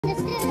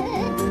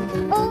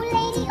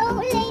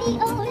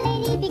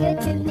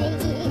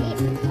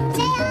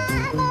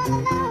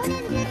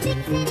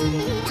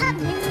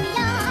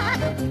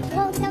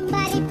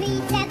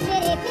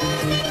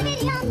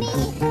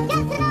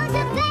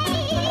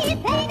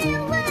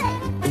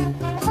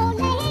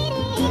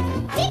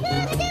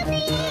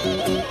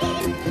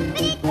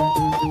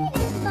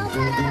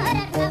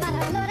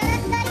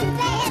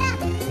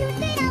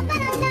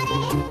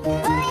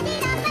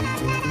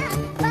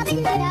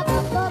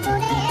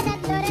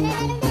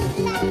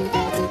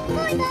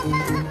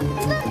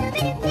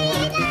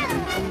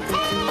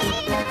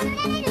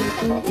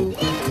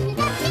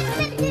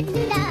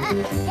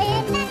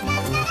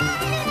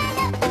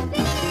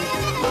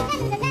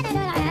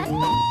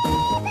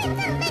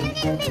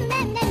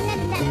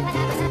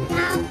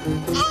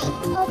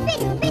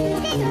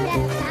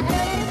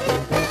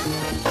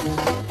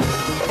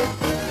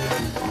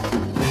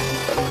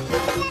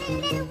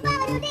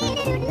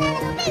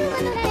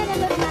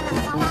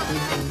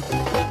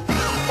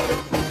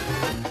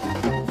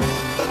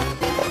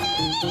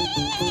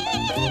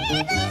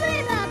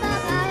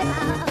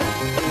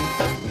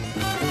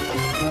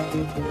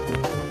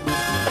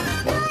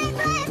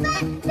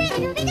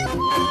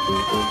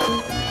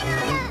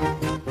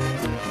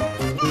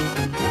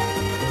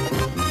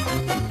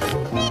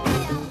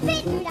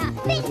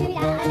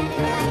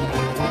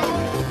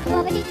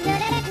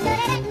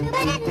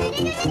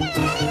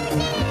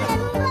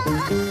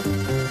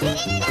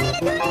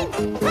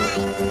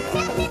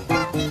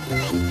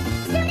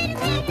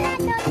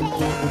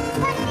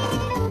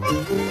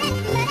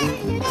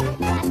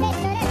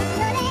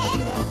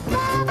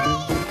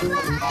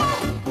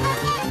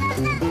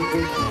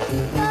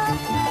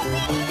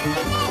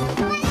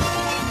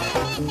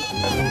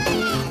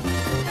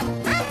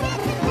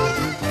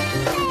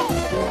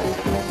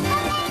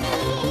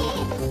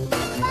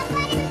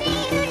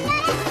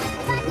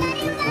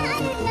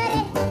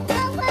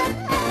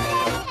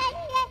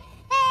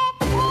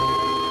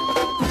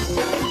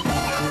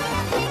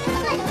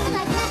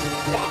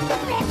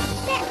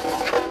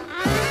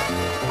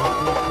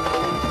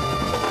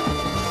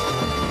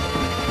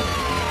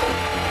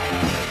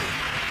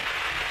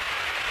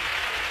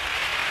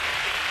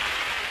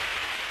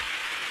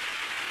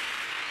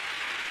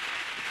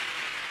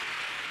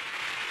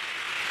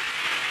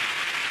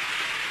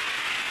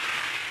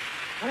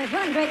Well, there's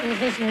one great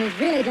musician who's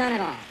really done it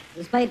all.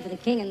 He's played for the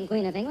King and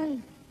Queen of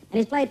England, and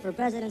he's played for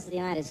presidents of the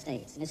United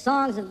States. And his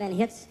songs have been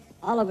hits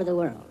all over the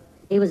world.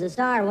 He was a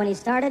star when he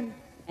started,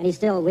 and he's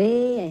still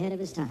way ahead of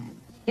his time.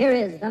 Here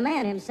is the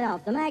man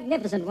himself, the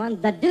magnificent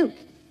one, the Duke,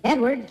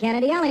 Edward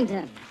Kennedy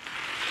Ellington.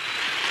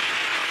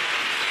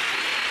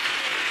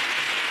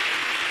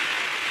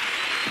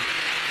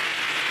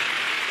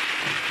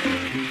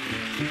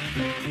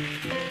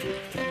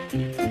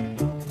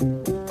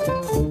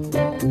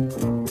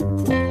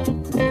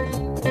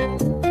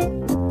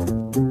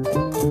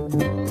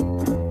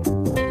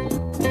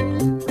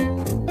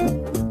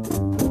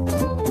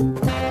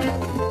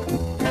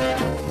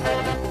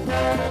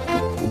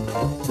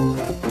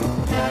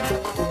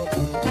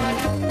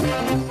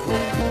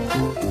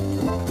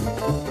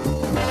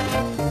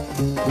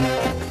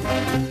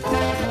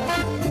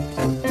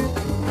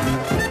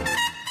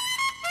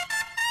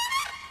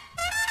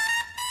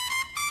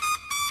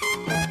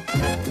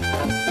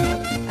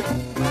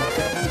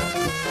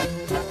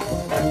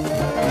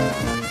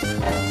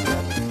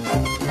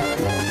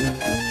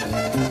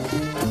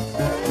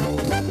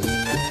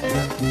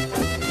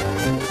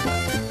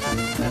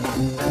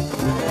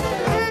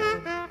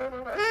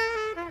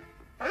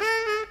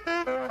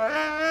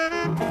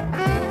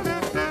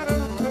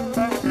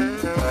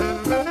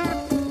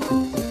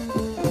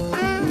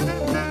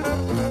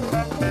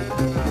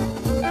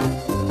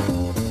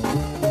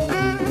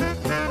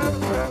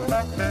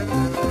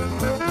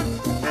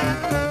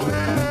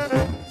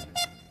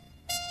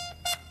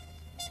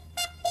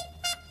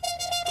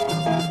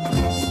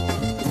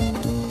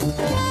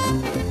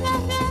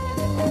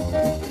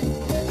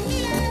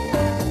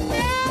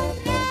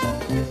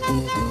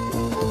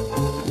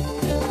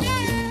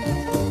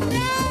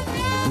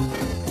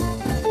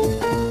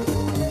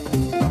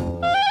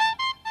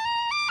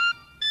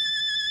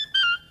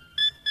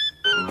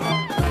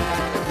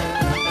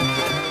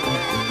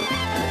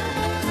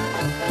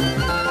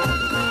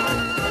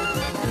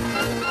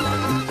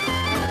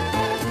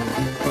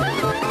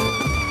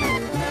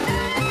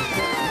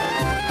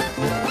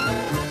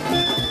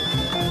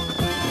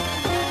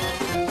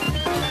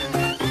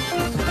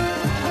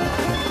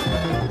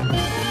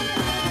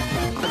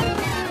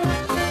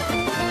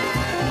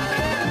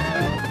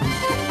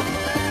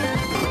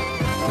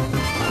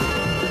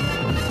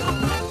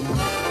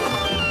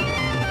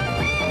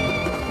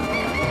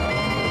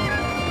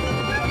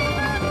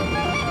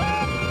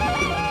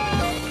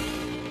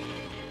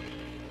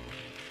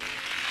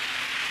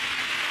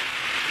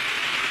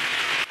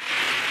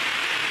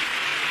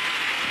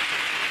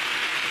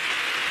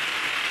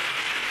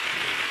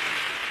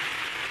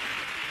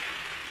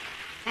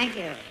 Thank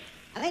you.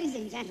 Ladies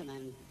and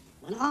gentlemen,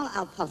 when all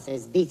our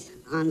pulses beat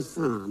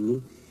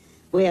ensemble,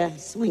 We're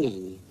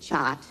swinging,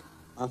 chart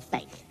or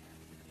fake.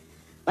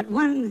 But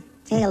one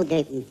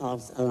tailgating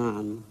false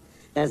alarm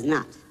does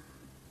not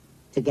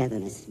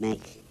togetherness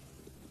make.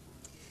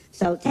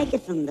 So take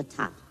it from the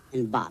top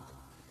and bop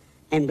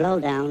and blow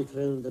down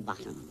through the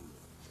bottom.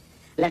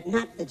 Let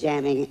not the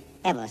jamming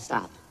ever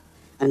stop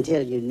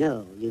until you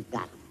know you've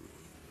got 'em.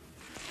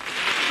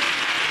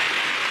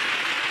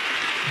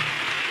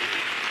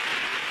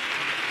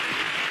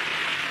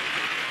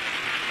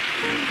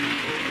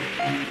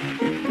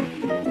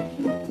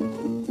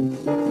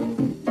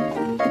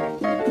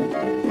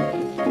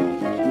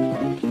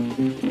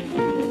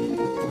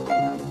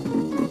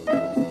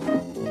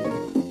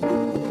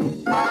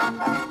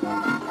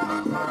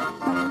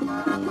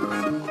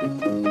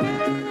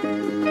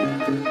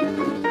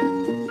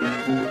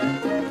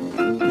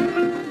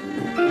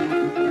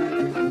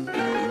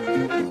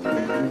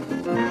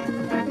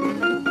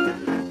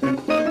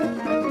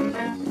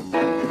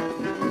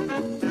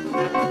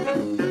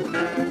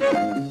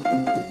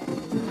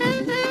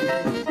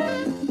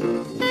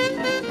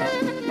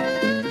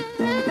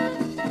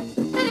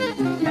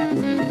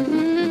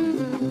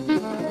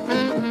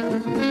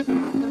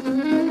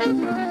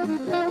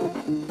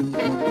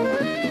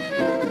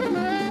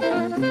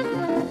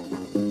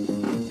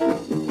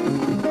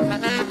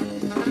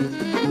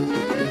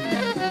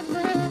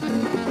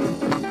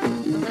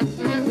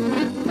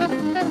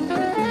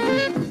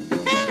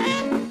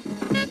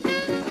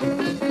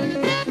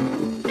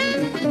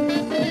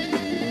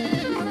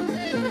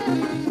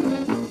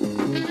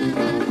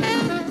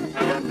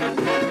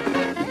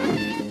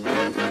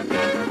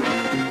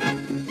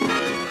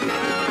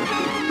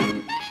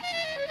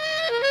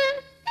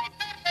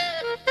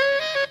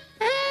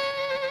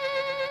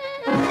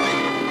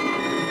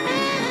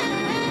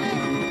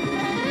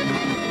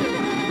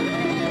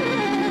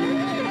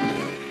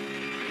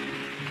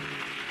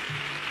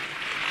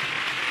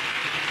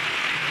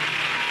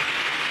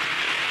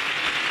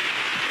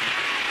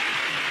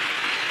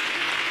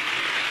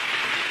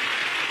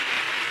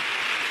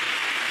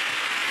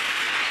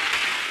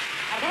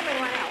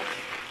 Everyone else,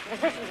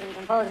 musicians and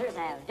composers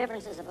have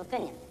differences of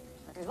opinion,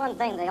 but there's one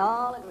thing they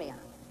all agree on.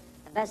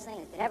 The best thing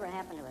that could ever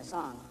happen to a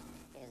song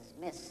is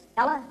Miss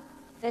Ella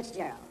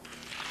Fitzgerald.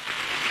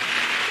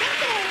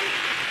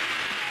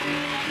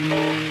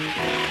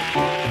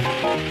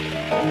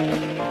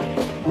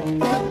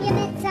 So you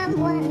met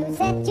someone who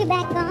set you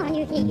back on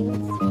your heels.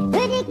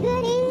 Goody,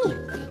 goody,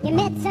 you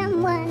met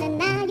someone and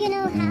now you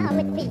know how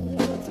it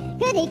feels.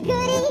 Goody,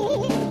 goody,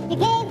 you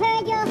gave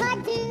her your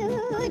heart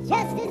too,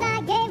 just as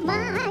I gave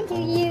mine to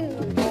you.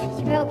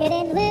 She broke it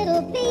in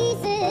little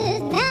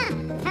pieces. Now,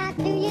 how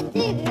do you do?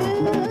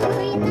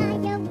 You lie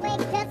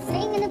awake just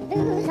singing the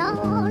blues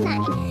all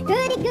night.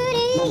 Goody,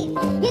 goody,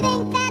 you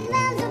think that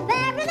love's a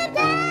barrel of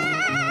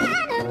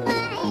dynamite.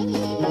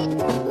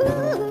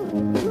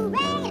 Ooh,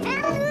 bang,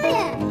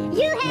 hallelujah,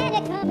 you had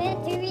it coming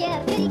to you.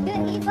 Goody,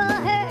 goody for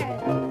her,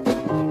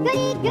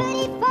 goody,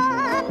 goody for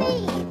me,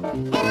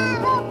 and I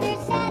hope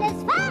you're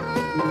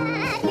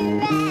satisfied. You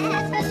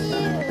asked for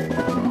you.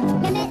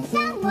 You met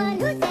someone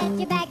who set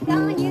you back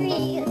on your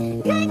heels.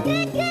 Good,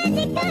 good,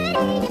 goody, goody.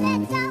 You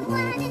met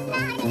someone and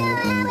now you know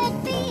how it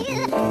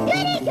feels.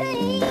 Goody,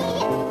 goody,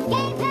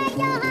 gave her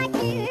your heart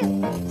too,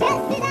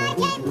 just as I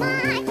gave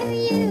mine to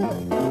you.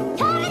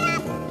 Tore it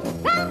up,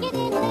 broke it in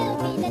little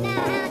pieces.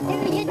 Now how do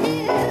you do?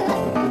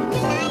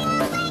 You lie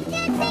awake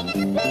just singing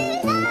the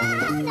blues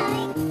all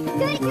night.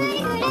 Goody, goody,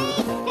 goody,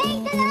 think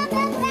the love of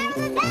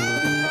barrel of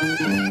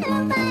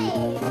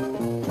dynamite.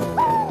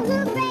 Ooh,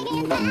 Luke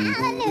Reagan,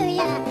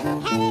 hallelujah,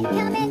 had it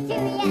coming to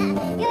ya.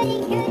 Goody,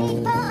 goody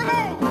for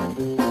her,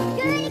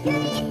 goody,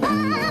 goody for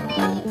me,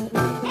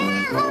 and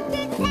I hope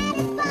you're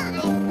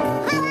satisfied.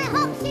 How I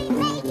hope she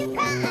made you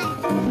cry,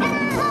 and I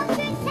hope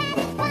you're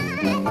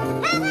satisfied.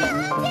 How I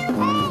hope you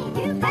made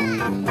you cry,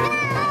 and I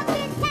hope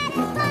you're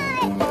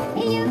satisfied.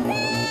 You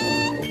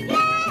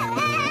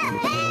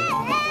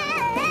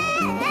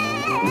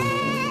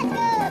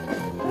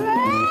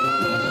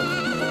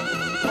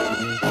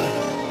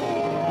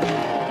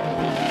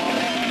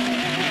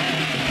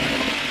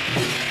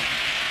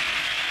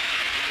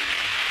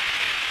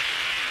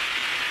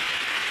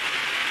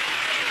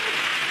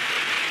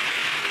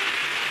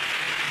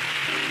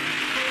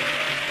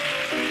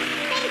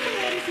Thank you,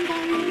 ladies and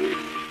gentlemen.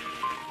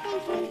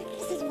 Thank you.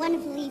 This is a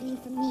wonderful evening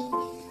for me.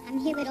 I'm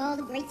here with all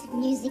the greats of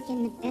music,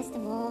 and the best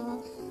of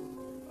all,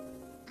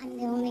 I'm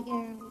the only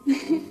girl.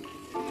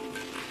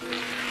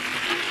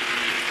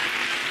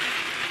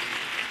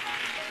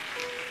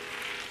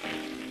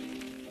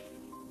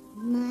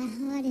 My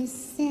heart is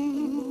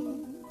sad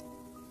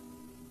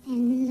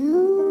and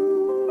lonely.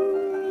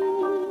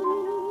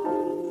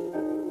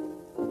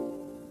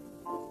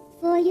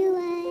 For you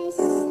I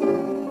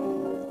sigh,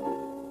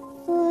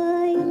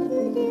 for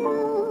you dear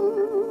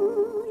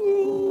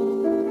only.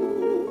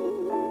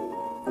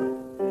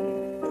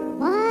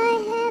 Why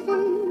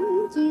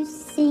haven't you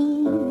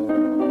seen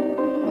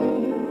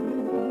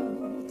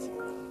it?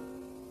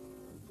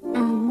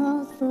 I'm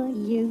all for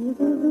you,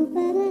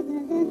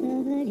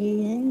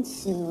 body and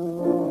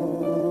soul.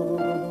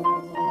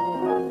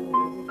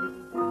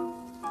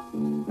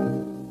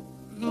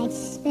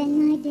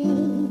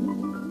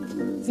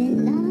 days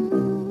in longing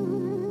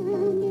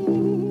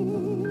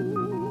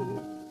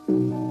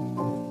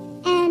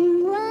and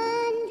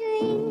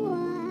wondering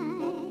why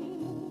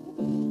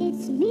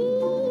it's me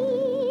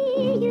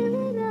you're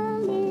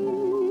wronging.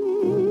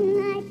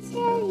 I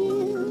tell you,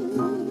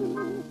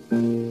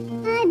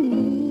 I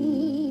mean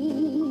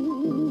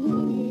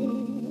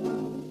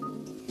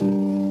it.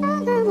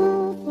 I'm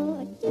all for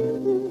you,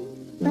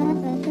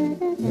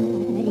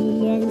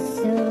 and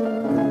so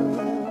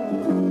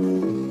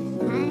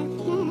I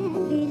can't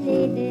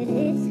believe it.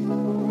 It's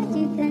hard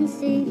to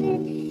conceive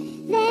it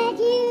that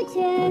you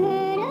turn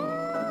romance.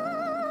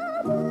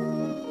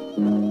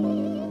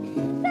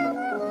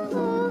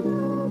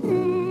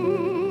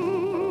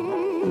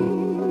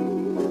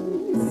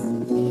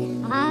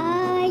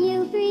 Are you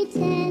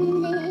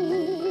pretending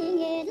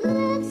it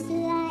looks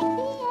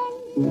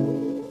like the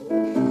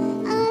end?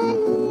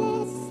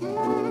 Unless I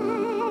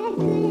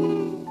could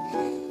have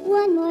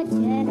one more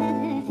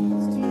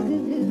chance to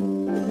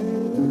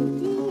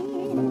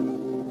dear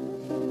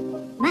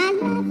my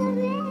life a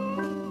wreck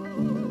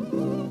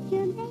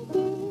you're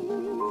making.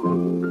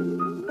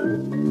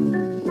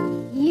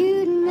 You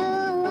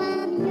know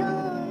I'm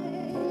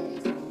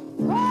yours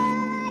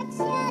for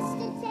just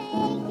a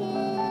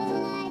taking.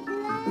 I'd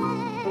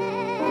gladly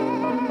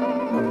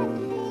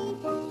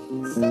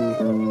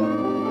surrender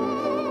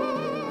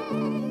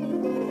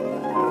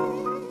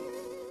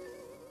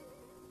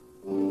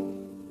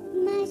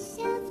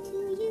myself to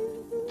you,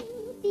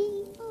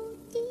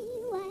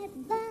 B-O-D-Y,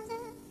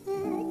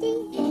 body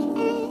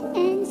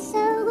and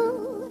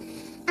soul.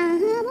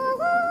 I'm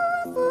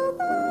all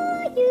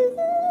for you.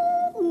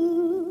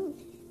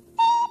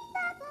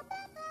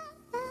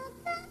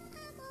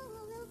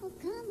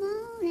 Come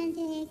on and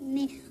take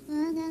me.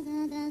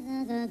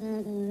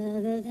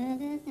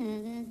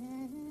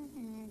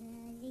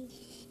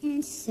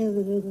 And so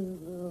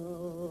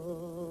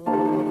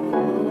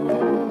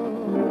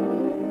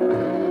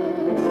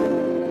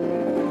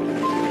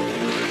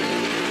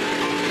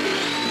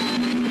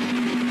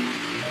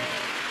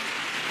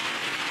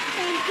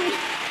thank you.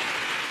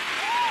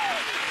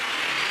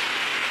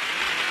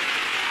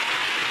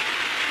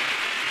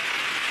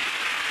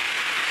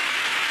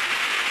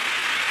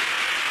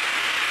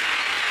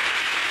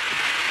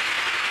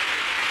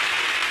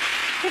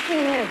 15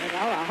 years ago,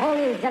 a whole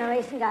new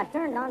generation got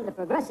turned on to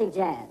progressive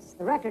jazz.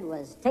 The record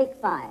was Take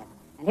Five.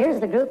 And here's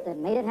the group that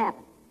made it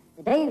happen.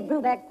 The Dave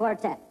Brubeck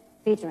Quartet,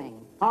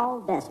 featuring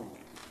Paul Desmond.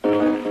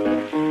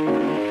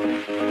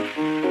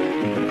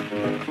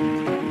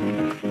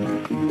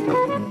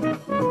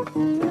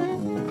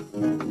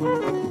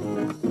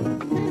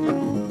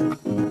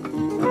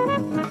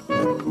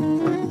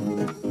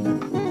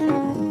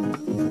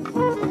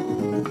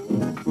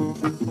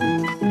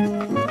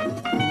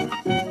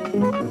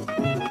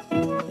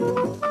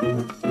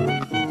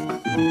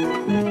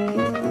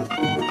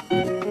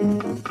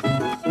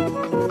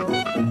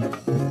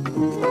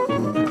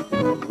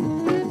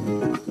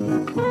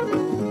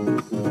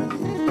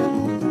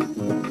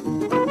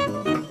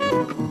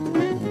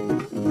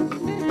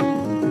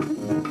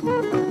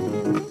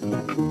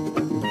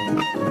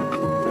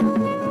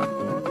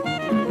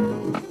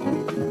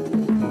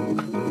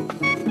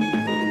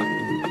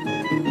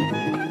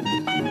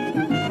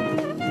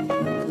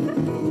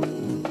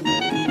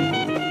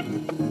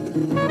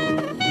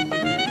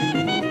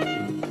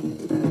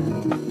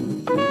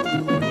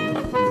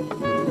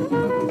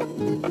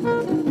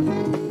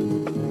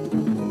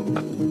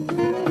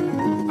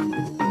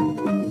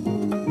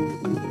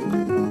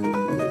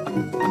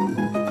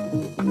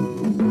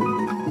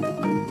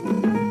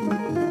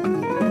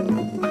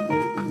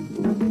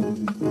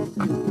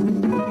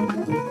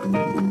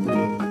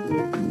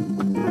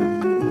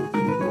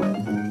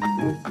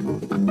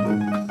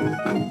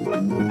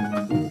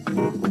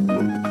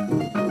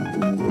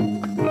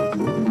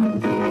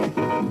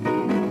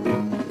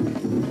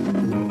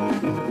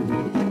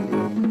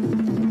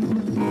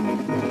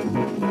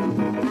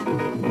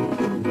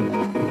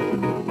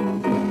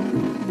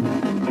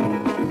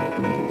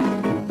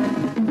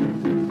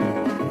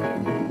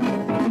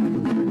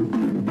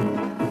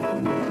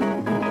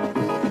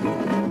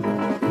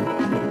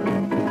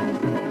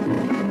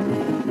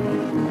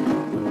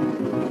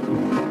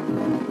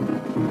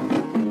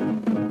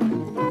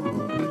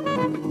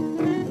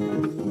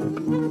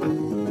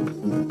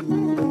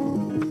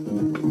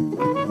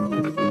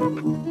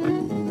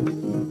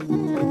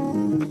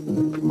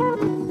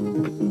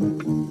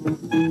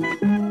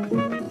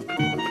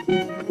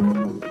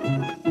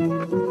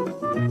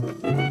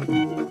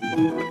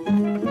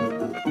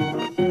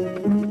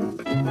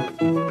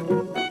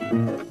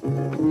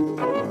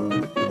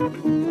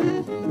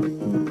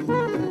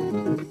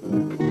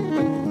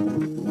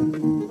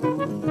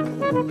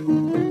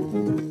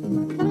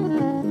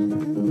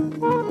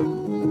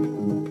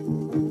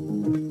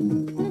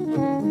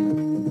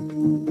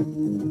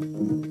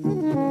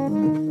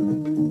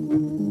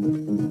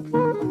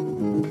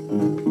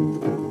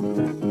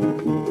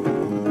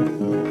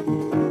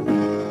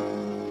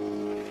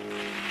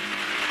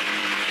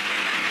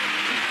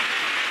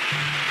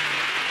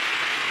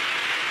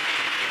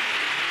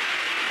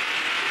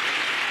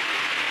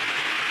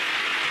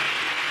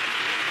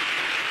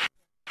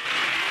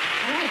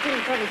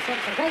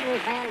 1996, a great new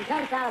band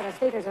jumps out of the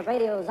speakers of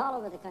radios all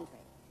over the country.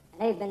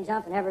 And they've been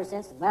jumping ever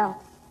since. And,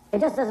 well, it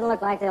just doesn't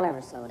look like they'll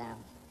ever slow down.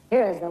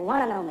 Here is the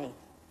one and only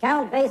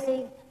Count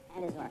Basie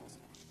and his orchestra.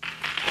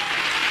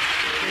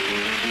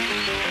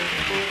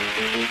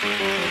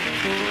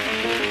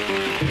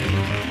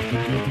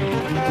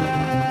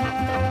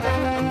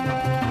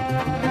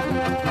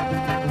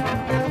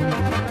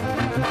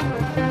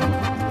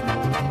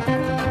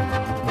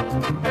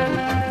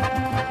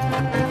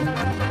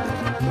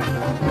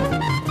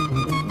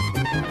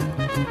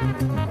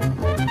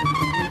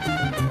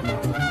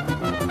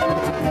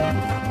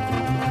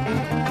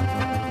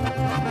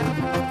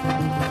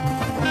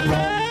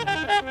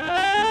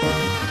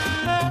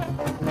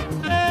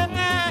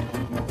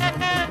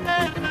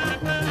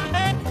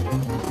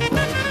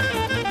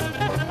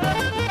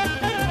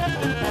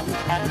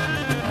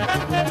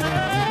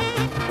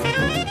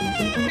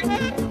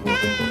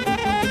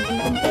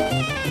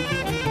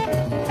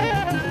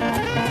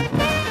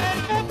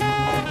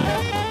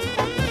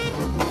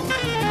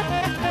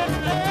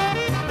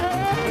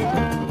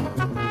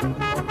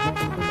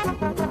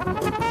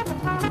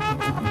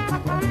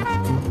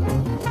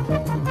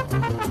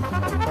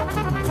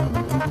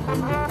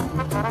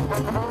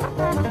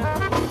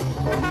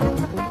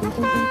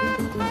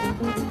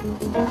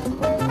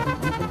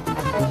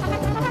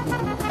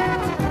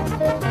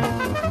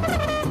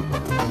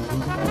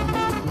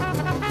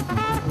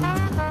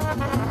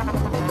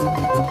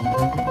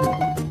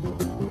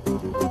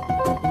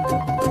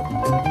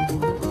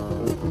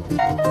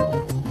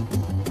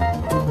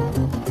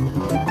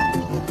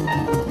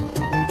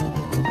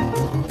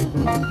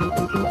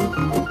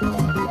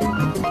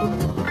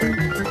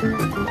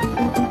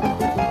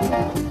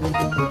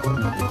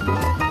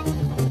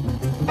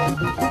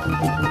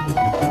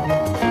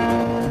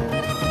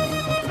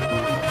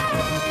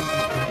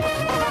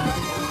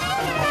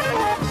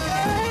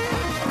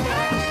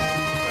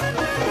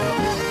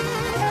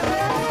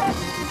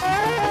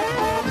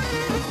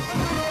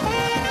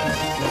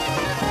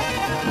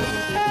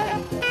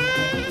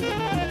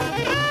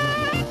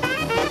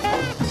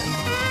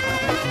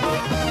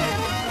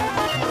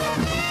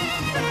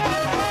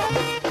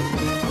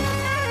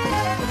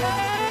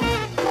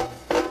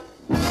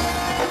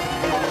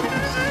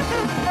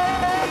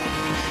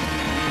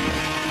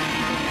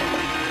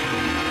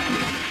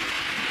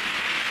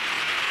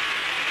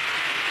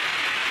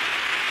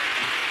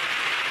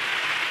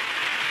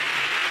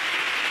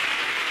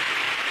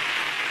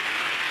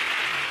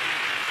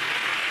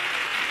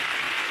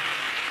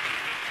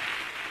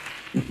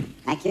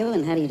 Thank you,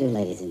 and how do you do,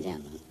 ladies and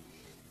gentlemen?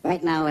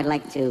 Right now, I'd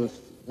like you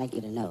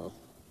to know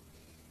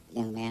a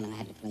young man I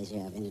had the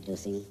pleasure of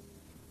introducing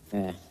for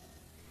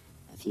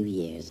a few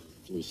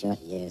short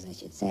years, I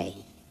should say.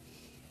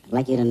 I'd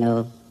like you to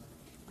know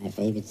my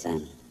favorite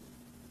son,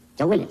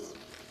 Joe Williams.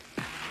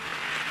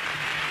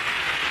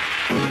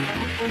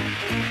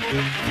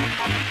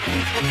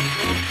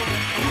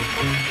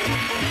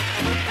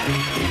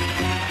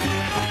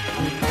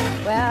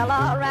 Well,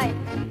 all right,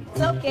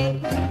 it's okay.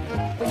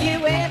 When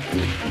you win,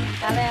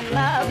 I'm in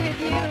love with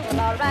you. Well,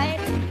 all right,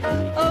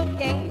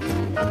 okay.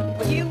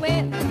 When you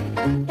win,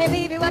 hey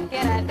baby, what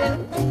can I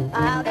do?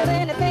 I'll do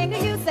anything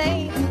that you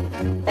say.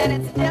 And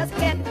it's just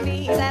can't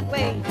be that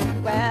way.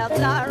 Well,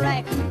 it's all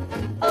right,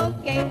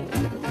 okay.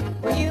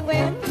 When you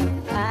win,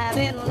 I'm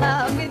in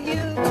love with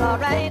you. Well, all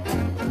right,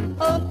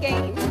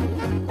 okay.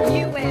 When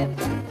you win,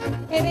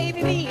 hey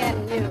baby, me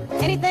and you.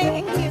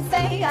 Anything you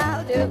say,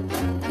 I'll do.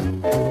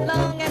 As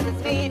long as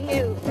it's me and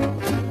you.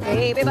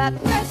 Baby, but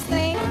first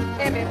thing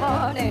every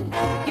morning,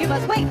 you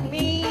must wake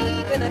me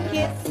with a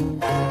kiss.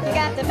 You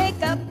got to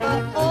make up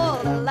for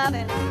all the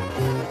loving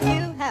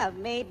you have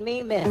made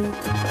me miss.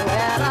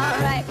 Well, all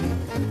right,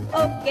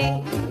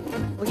 okay.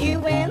 Well, you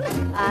win,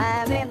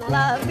 I'm in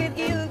love with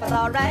you. But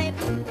all right,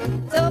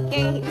 it's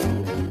okay.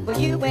 Well,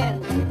 you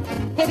win.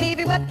 Hey,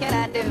 baby, what can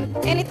I do?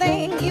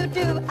 Anything you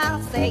do,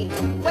 I'll say.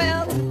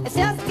 Well, it's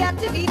just got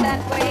to be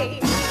that way.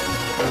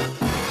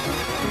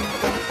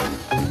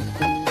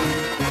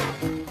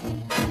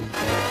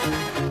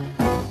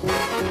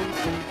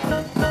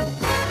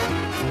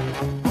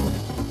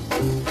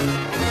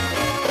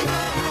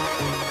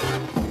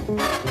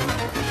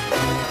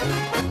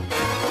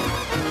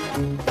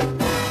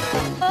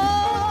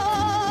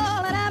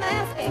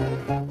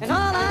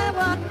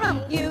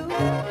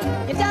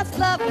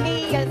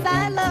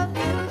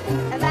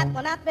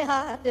 Not be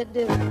hard to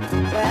do.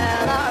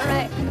 Well, all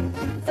right,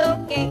 it's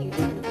okay.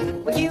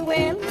 Well, you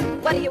win.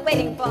 What are you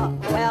waiting for?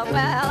 Well,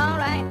 all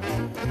right,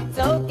 it's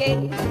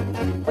okay.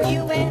 Well,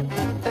 you win.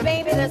 But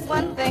baby, there's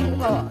one thing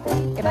more.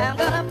 If I'm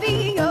gonna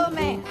be your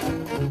man,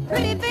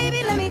 pretty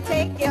baby, let me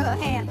take your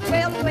hand.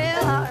 Well,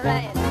 all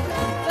right,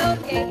 it's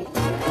okay.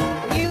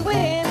 You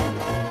win.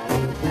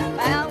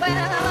 Well,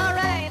 all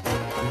right,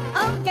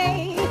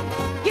 okay.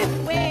 You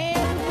win.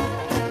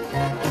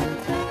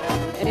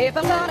 And if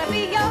I'm gonna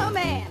be your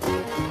man,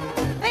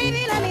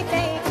 baby, let me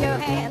take your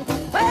hand.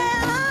 Well,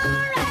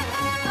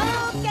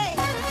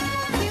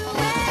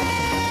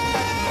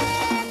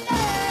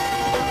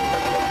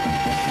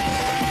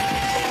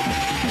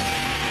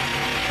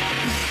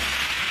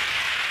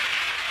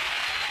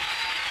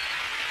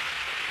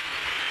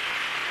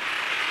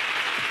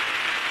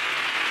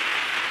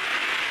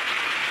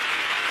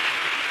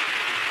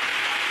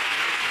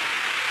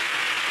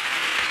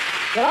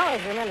 You'll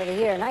always remember the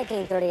year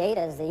 1938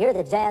 as the year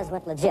that jazz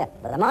went legit,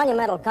 with a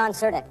monumental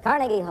concert at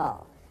Carnegie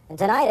Hall. And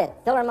tonight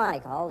at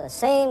Philharmonic Hall, the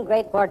same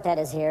great quartet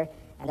is here,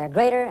 and they're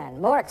greater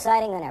and more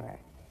exciting than ever.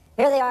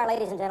 Here they are,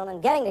 ladies and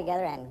gentlemen, getting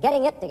together and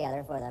getting it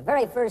together for the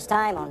very first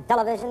time on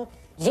television.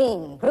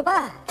 Gene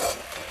Krupa,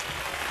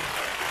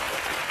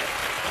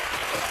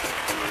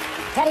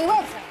 Teddy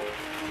Wilson,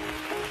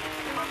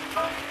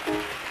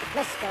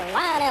 Mr.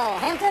 Lionel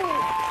Hampton,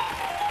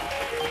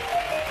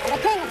 and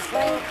the king of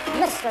swing,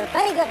 Mr.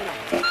 Benny Goodman,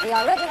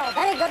 the original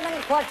Benny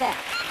Goodman Quartet.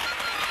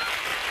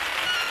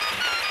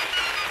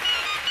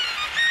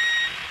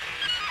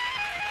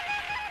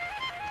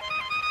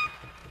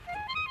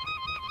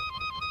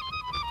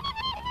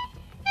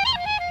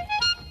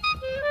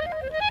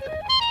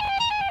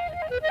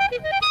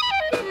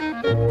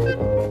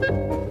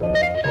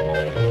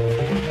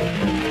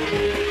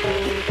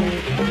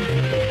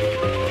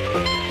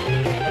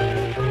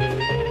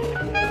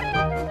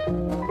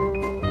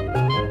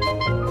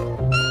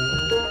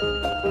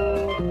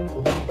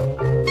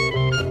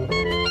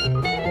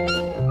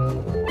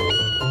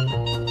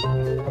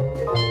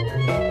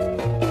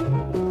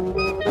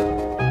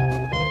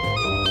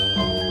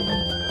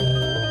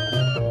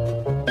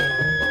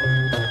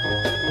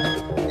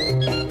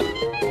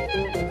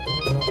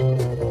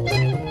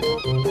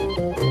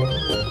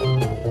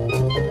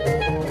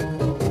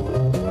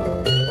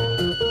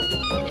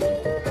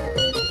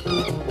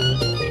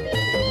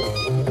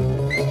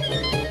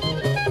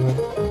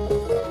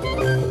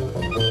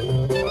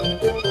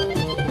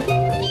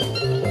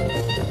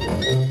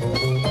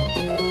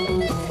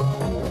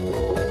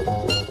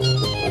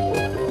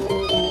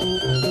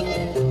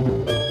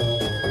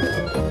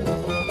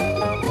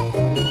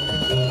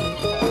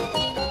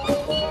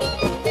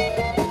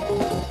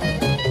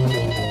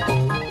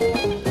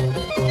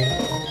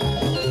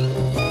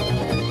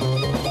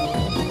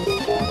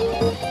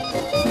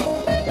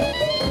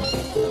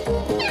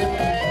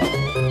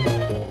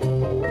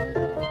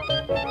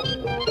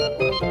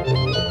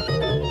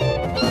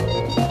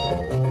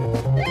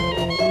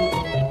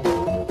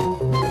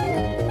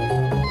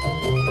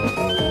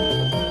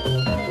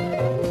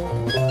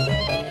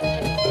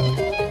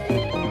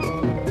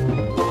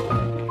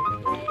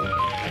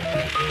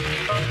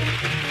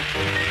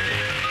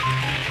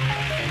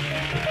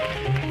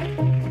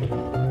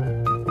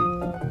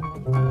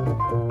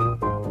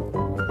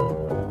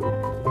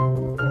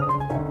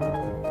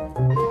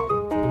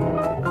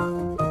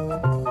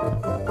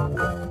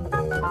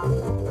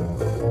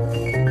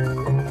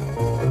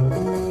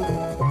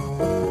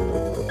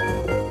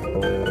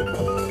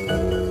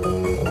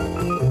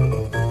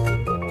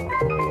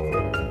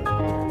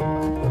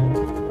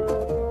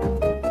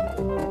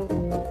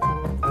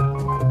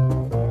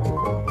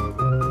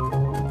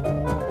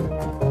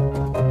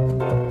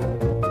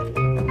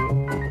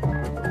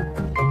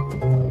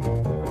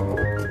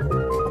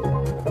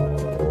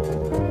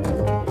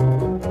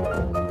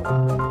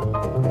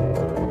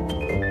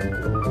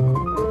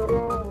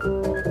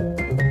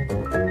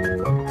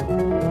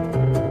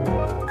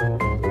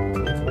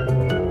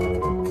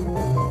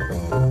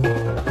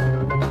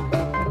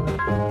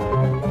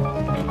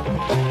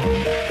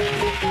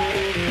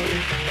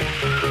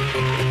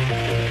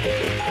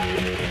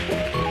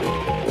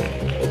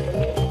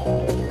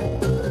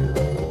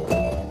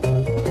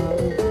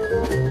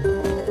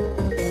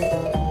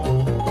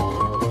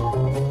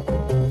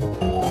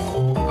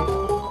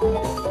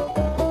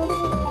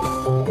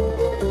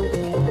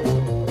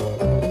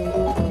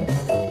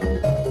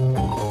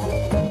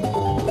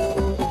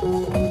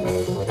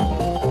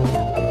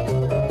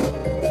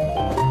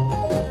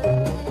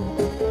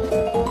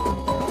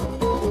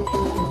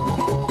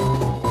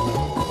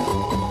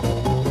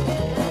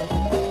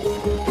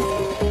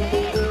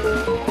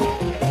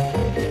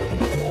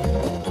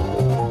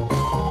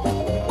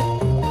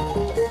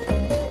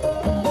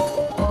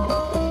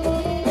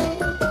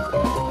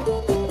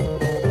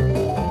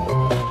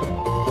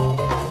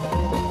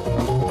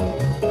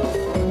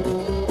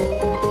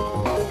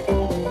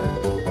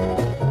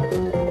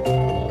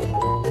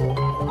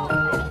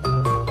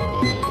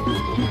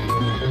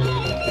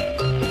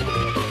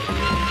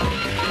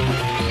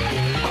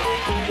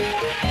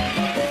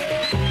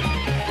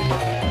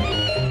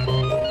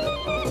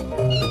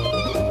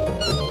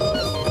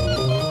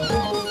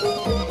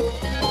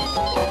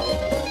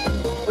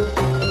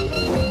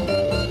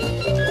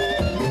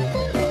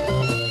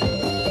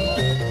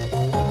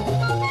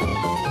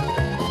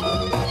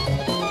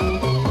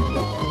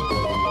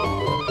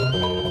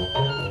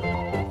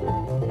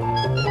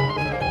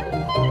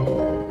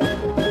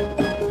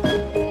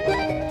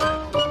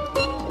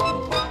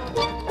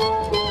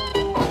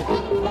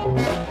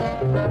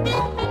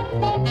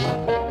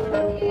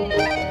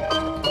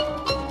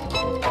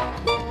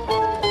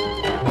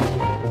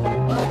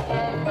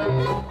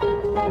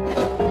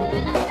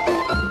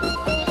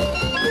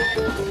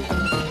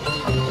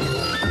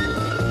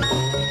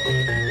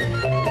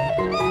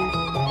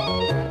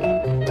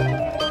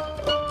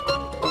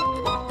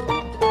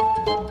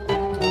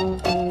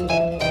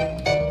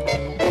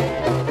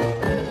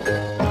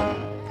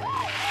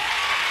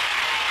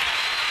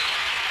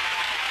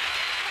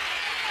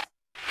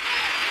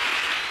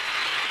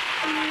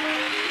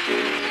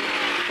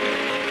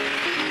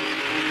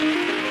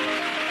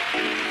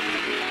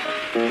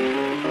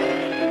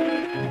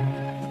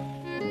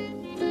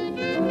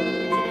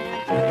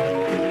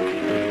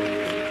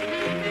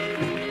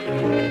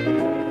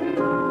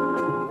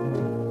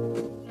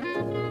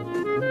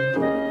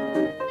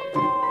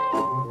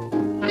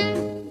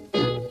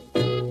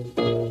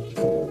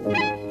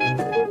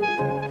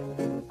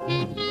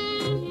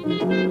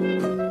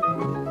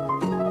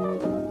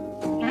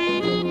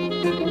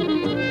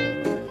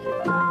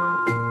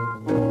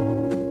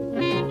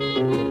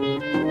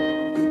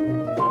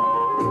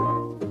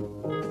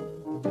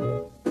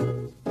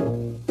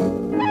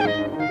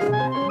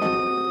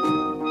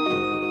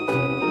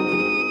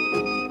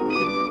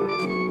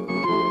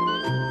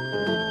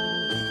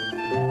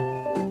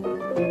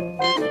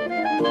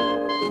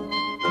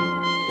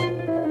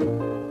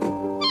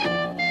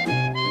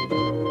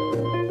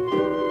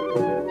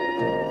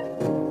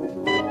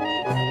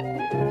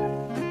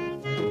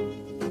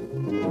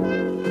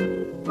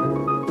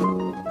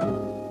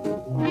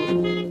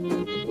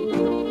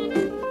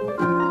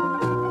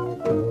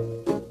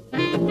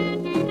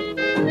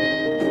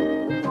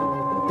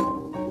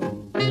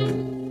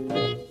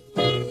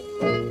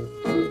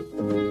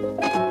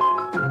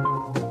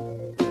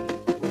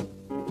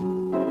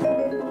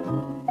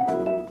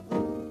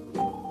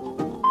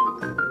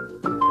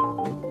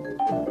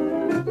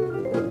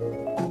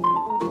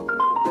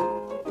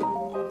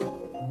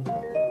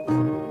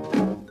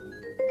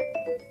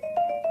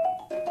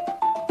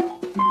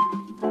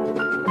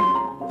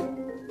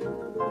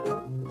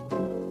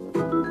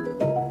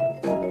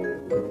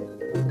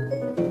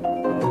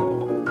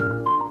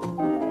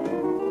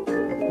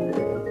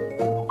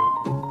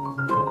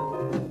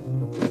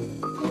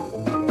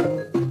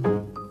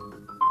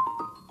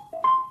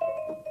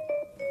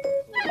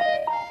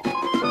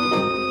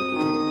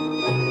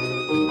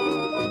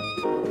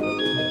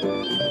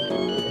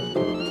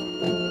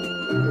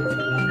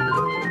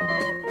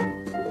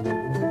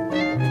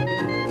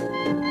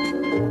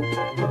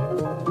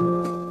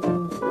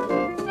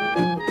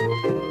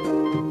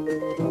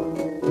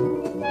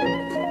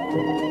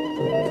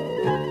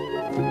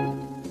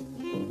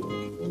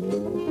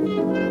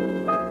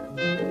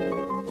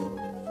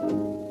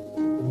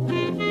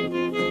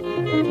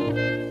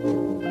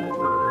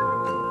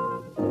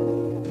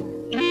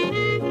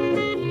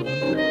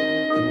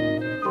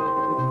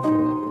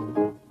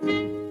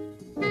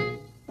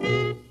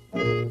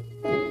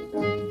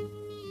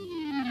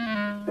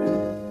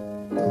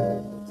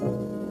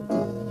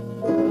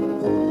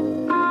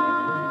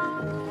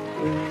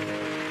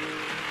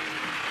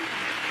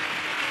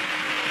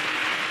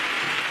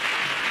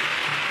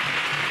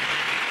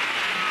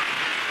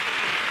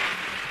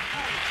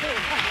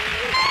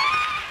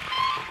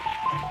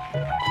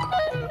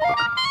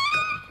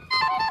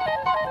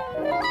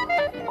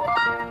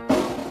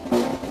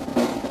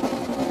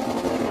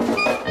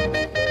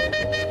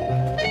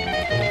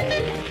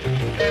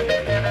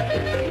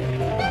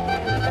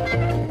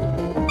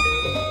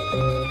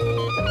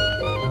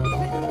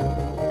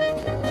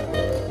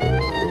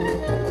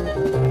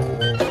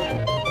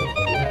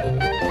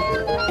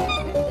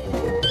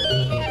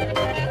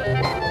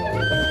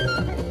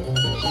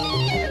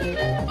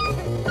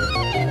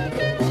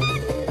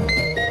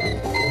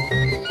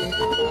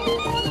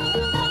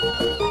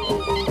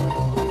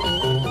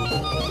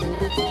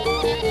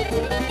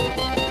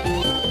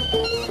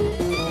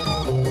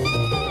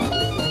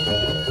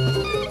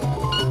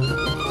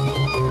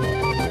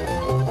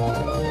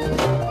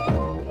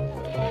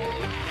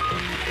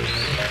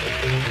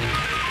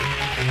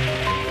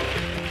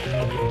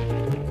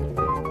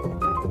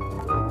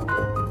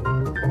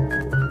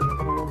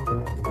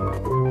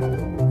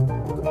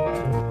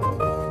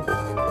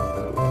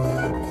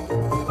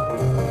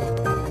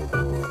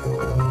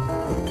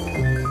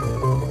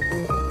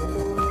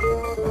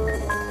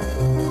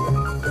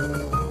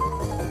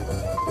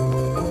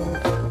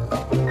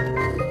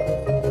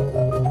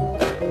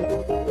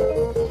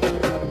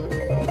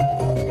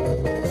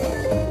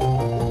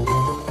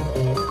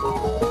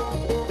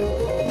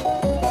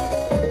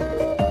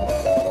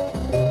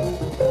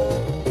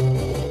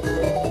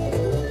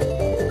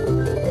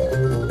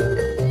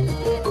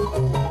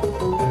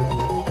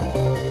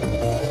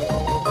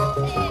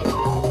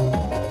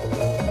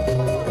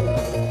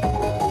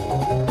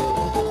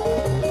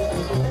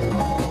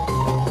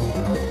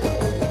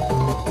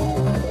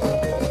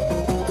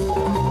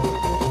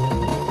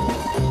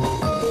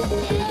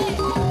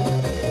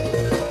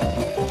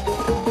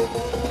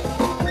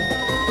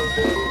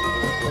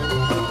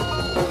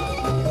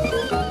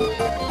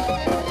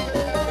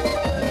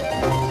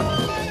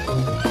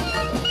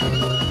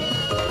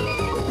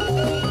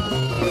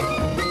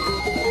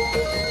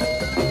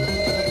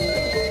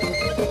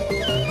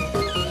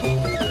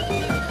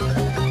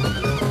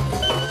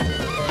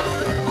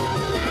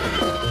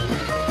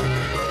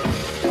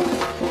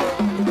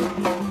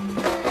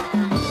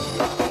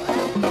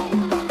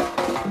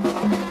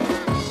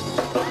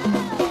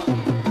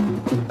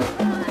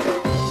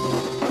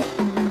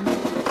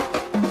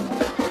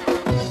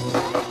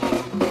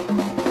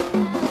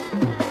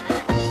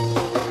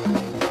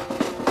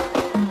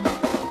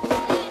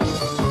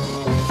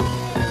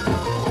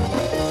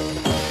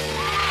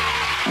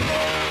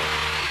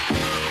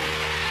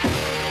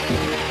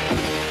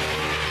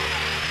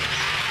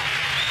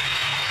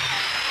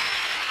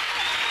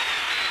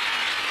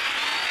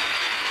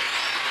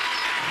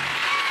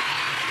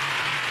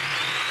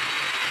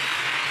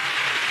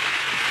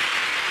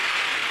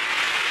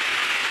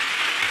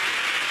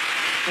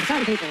 But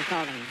some people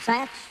called him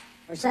Satch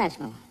or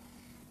Satchmo.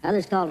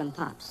 Others called him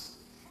Pops.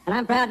 And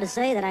I'm proud to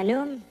say that I knew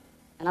him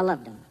and I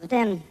loved him. But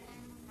then,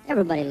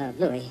 everybody loved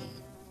Louis.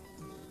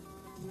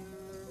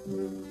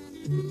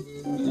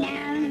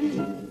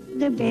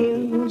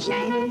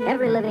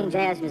 Every living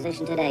jazz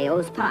musician today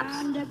owes Pops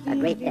a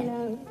great debt.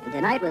 And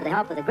tonight, with the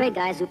help of the great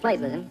guys who played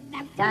with him,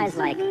 guys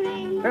like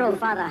Earl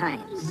Father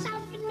Hines,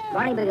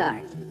 Barney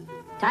Bigard,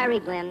 Tyree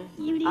Glenn,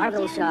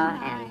 Arville Shaw,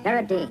 and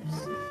Barrett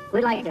Deems,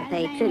 we'd like to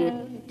pay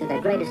tribute to the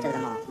greatest of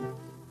them all,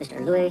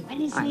 Mr. Louis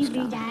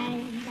Armstrong.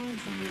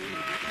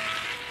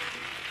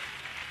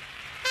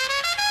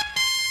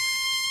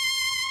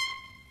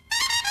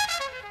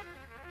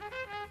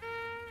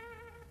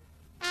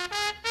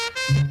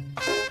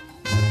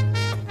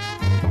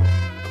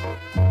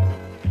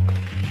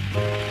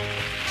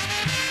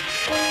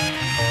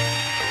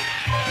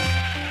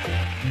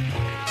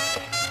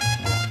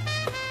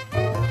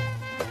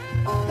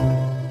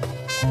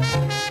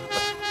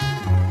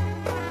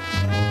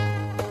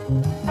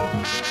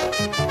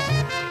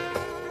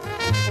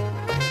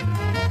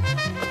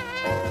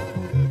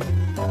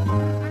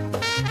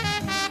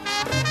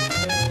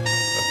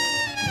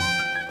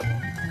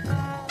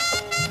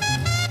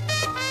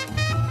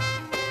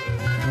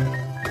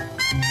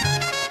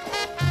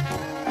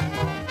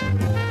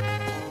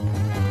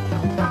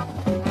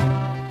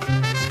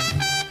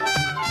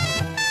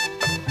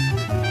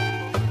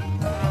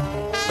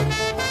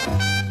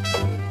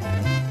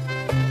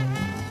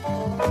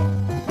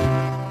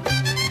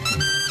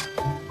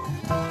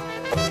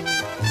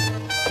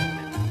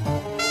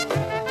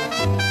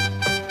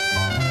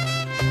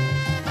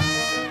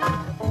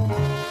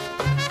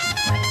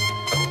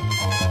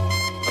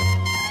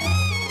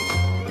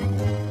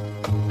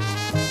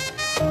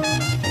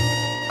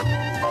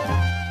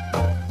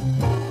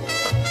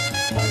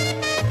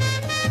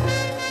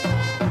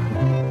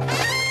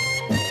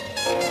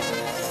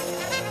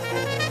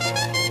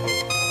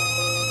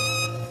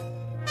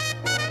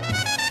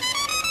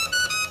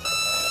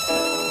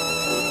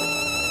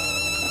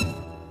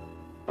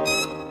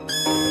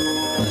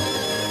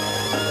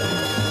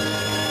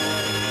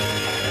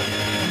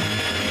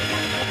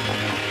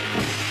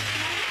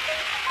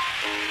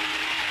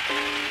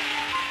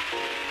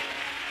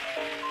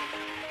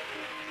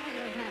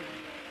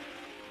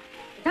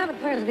 trumpet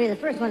players will be the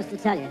first ones to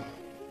tell you.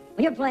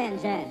 When you're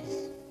playing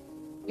jazz,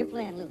 you're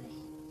playing Louis.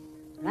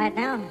 Right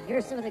now,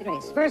 here's some of the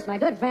greats. First, my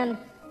good friend,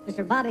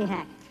 Mr. Bobby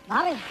Hackett.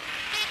 Bobby?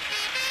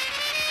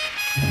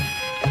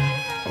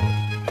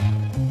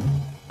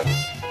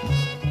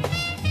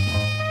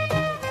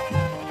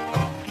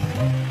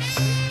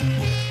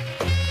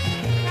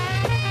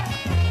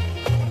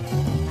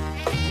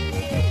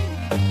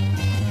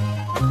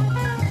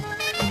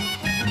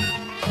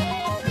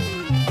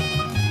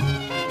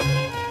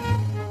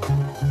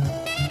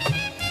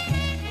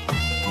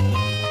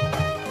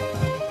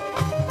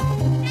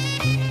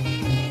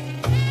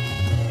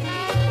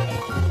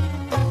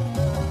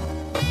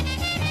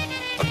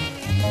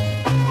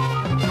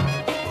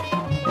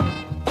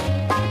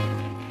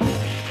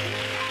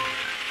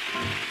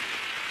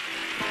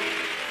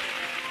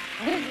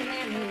 Here's the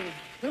man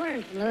who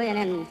learned from Louis and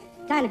then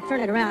kind of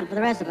turned it around for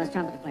the rest of us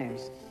trumpet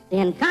players. The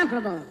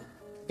incomparable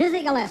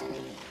Dizzy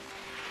Gillespie.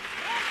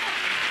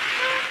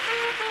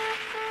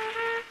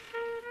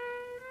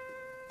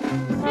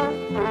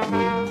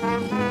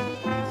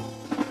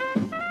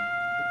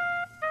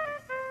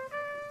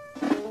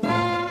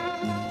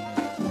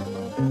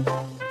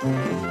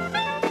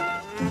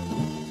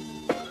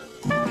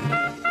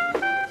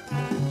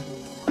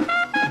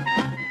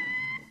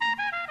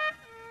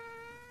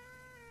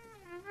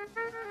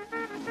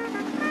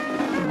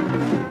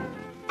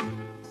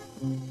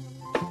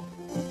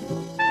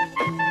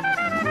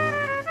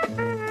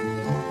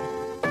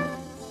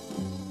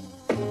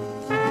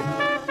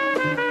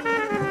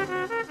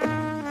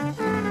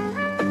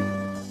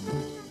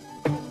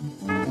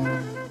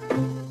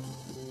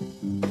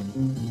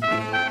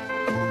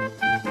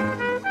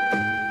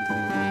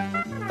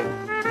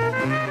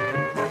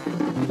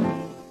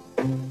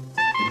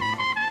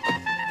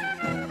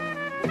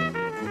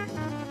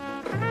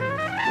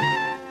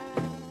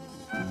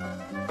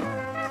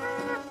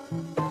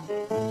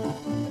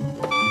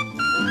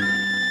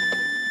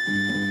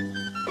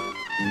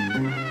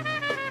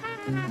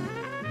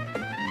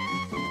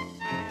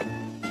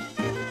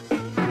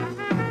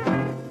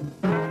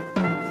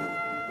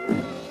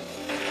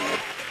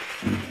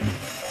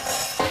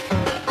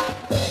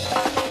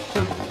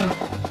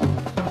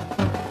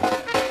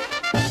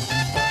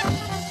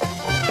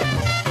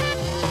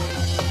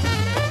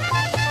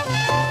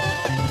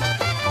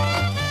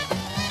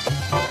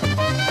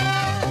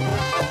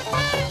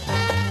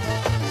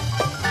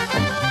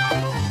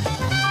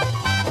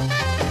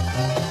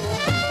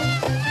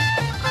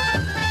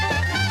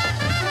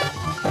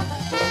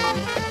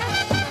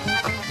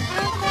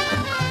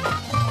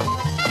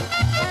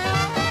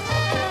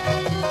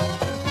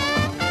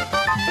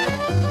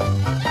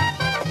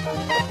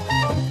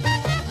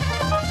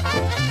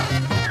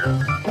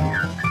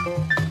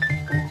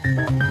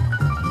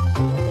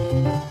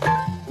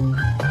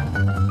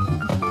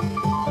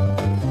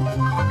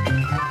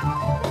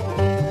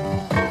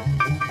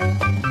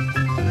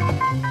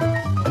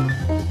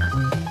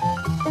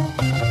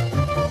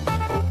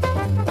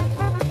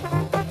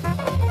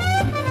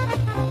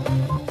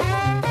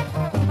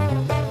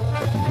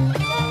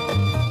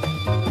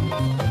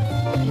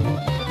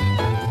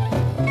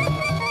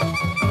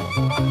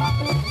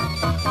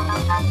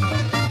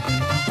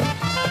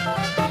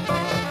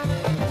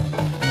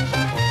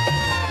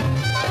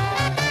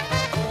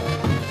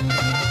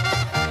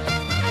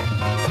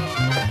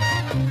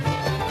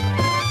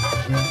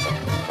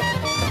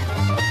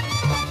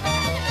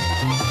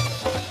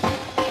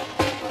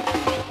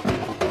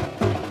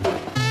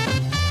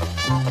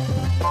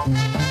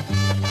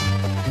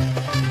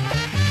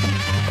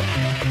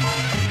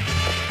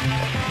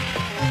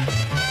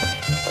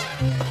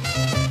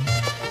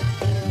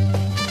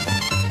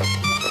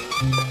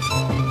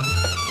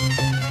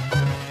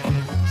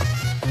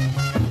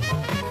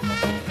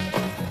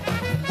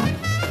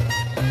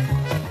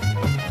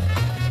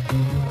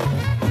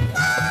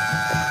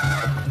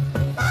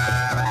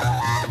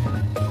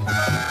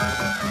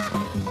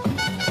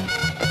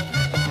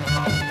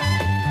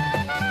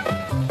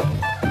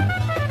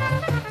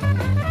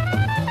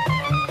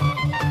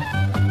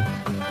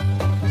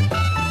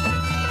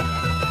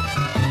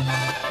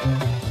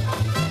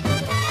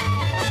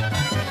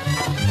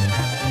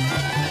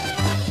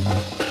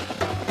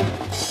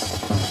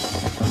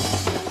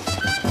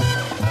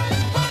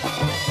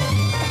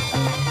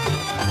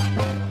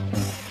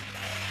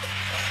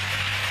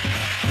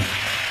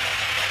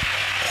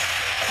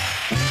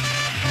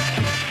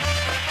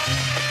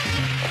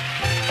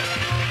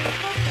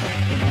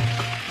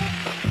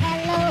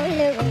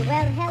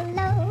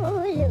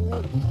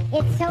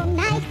 It's so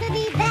nice to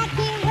be back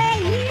here where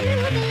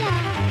you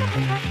belong.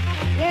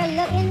 You're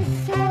looking